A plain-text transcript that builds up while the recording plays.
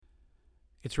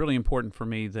It's really important for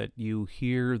me that you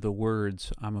hear the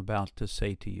words I'm about to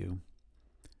say to you.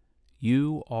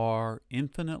 You are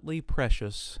infinitely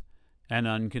precious and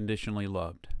unconditionally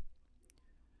loved.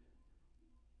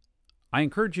 I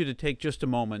encourage you to take just a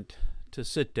moment to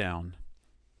sit down,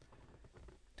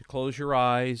 to close your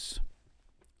eyes,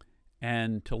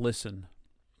 and to listen.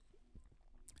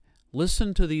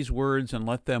 Listen to these words and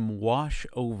let them wash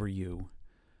over you,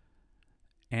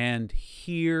 and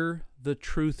hear the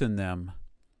truth in them.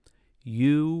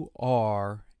 You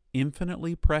are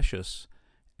infinitely precious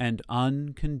and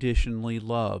unconditionally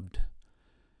loved.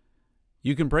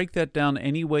 You can break that down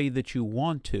any way that you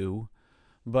want to,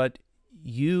 but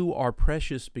you are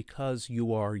precious because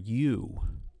you are you.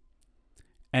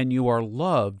 And you are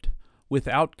loved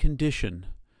without condition.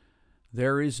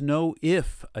 There is no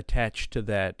if attached to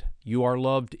that. You are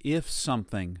loved if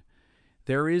something.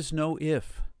 There is no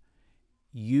if.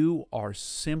 You are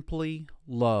simply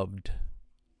loved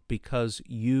because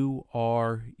you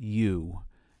are you,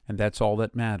 and that's all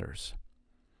that matters.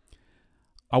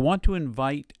 I want to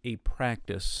invite a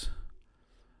practice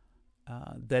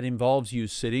that involves you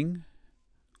sitting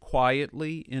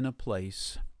quietly in a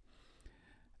place.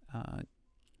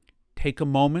 Take a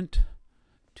moment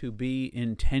to be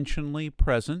intentionally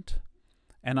present,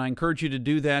 and I encourage you to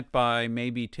do that by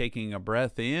maybe taking a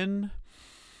breath in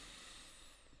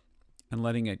and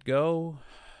letting it go.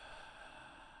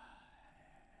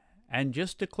 And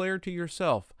just declare to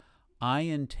yourself, I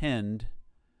intend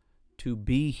to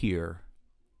be here.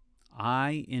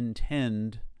 I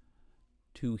intend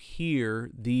to hear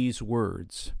these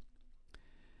words.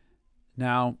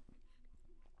 Now,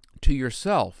 to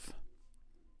yourself,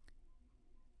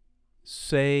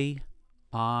 say,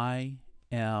 I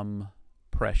am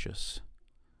precious.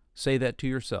 Say that to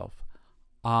yourself.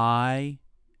 I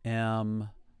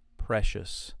am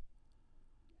precious.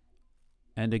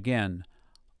 And again,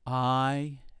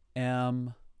 I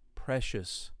am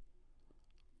precious.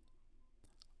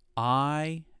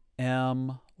 I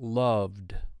am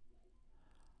loved.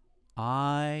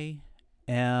 I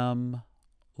am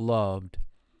loved.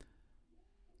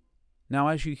 Now,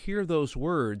 as you hear those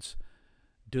words,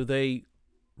 do they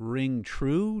ring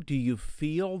true? Do you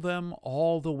feel them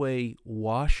all the way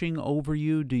washing over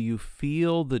you? Do you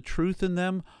feel the truth in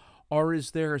them? Or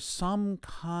is there some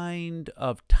kind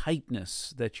of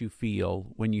tightness that you feel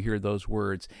when you hear those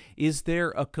words? Is there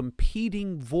a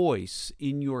competing voice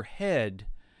in your head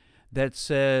that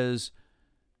says,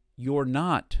 you're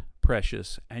not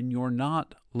precious and you're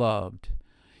not loved?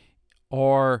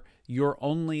 Or you're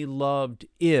only loved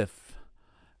if,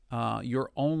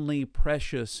 you're only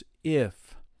precious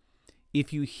if.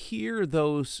 If you hear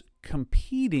those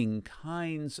competing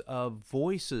kinds of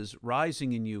voices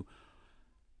rising in you,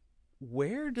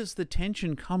 where does the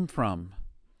tension come from?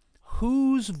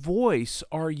 Whose voice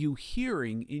are you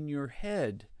hearing in your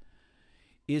head?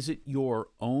 Is it your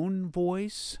own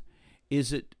voice?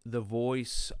 Is it the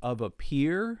voice of a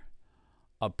peer,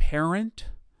 a parent,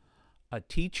 a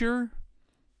teacher,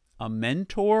 a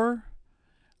mentor,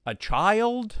 a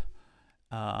child,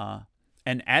 an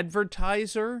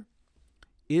advertiser?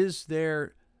 Is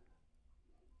there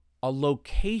a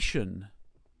location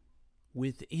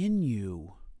within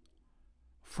you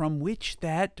from which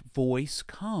that voice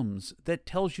comes that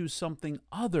tells you something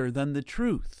other than the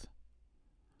truth?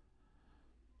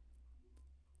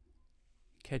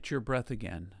 Catch your breath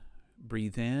again.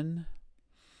 Breathe in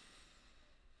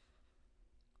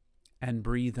and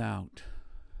breathe out.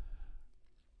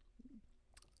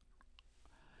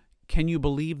 Can you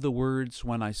believe the words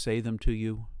when I say them to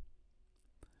you?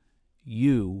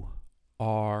 You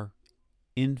are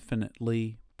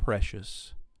infinitely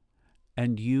precious,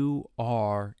 and you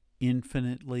are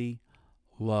infinitely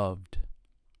loved.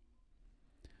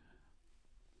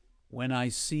 When I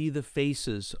see the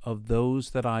faces of those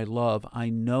that I love, I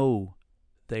know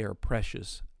they are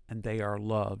precious and they are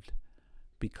loved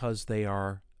because they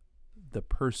are the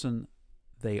person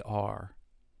they are.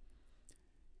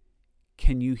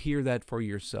 Can you hear that for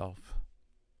yourself?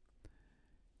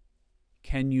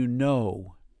 Can you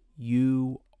know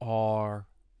you are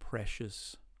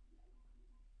precious?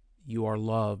 You are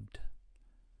loved.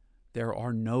 There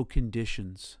are no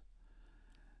conditions.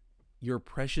 Your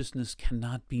preciousness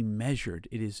cannot be measured.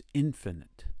 It is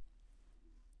infinite.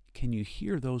 Can you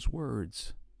hear those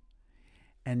words?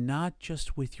 And not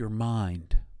just with your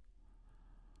mind,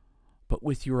 but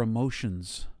with your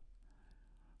emotions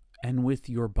and with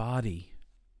your body.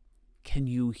 Can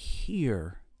you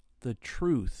hear the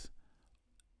truth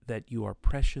that you are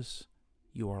precious,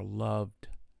 you are loved,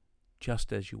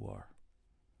 just as you are?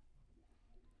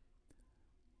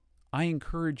 I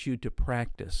encourage you to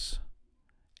practice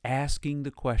asking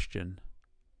the question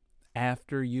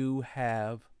after you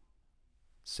have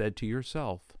said to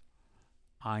yourself,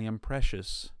 I am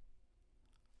precious,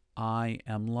 I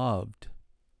am loved.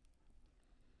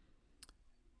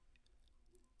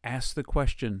 Ask the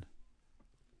question,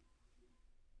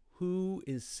 who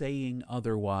is saying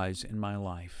otherwise in my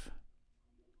life?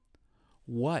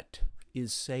 What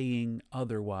is saying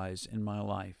otherwise in my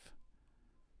life?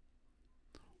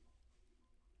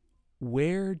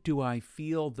 Where do I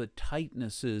feel the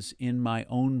tightnesses in my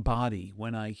own body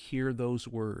when I hear those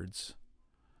words?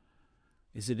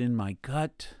 Is it in my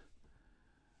gut?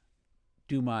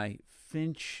 Do my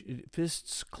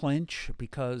fists clench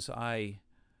because I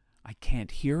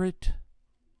can't hear it?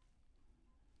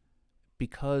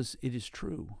 Because it is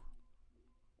true.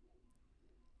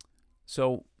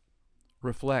 So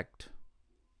reflect,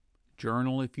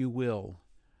 journal if you will,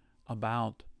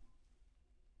 about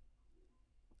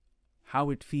how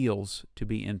it feels to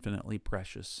be infinitely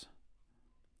precious,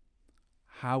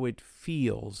 how it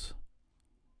feels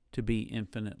to be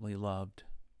infinitely loved,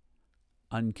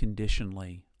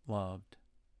 unconditionally loved.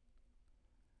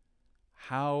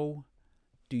 How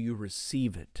do you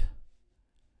receive it?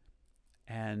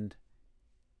 And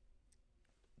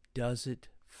does it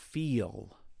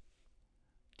feel?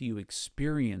 Do you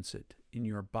experience it in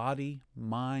your body,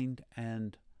 mind,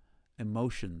 and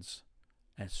emotions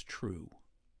as true?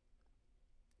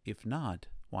 If not,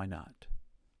 why not?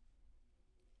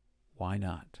 Why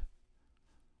not?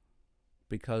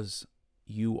 Because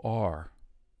you are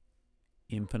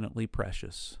infinitely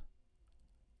precious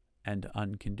and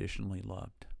unconditionally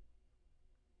loved.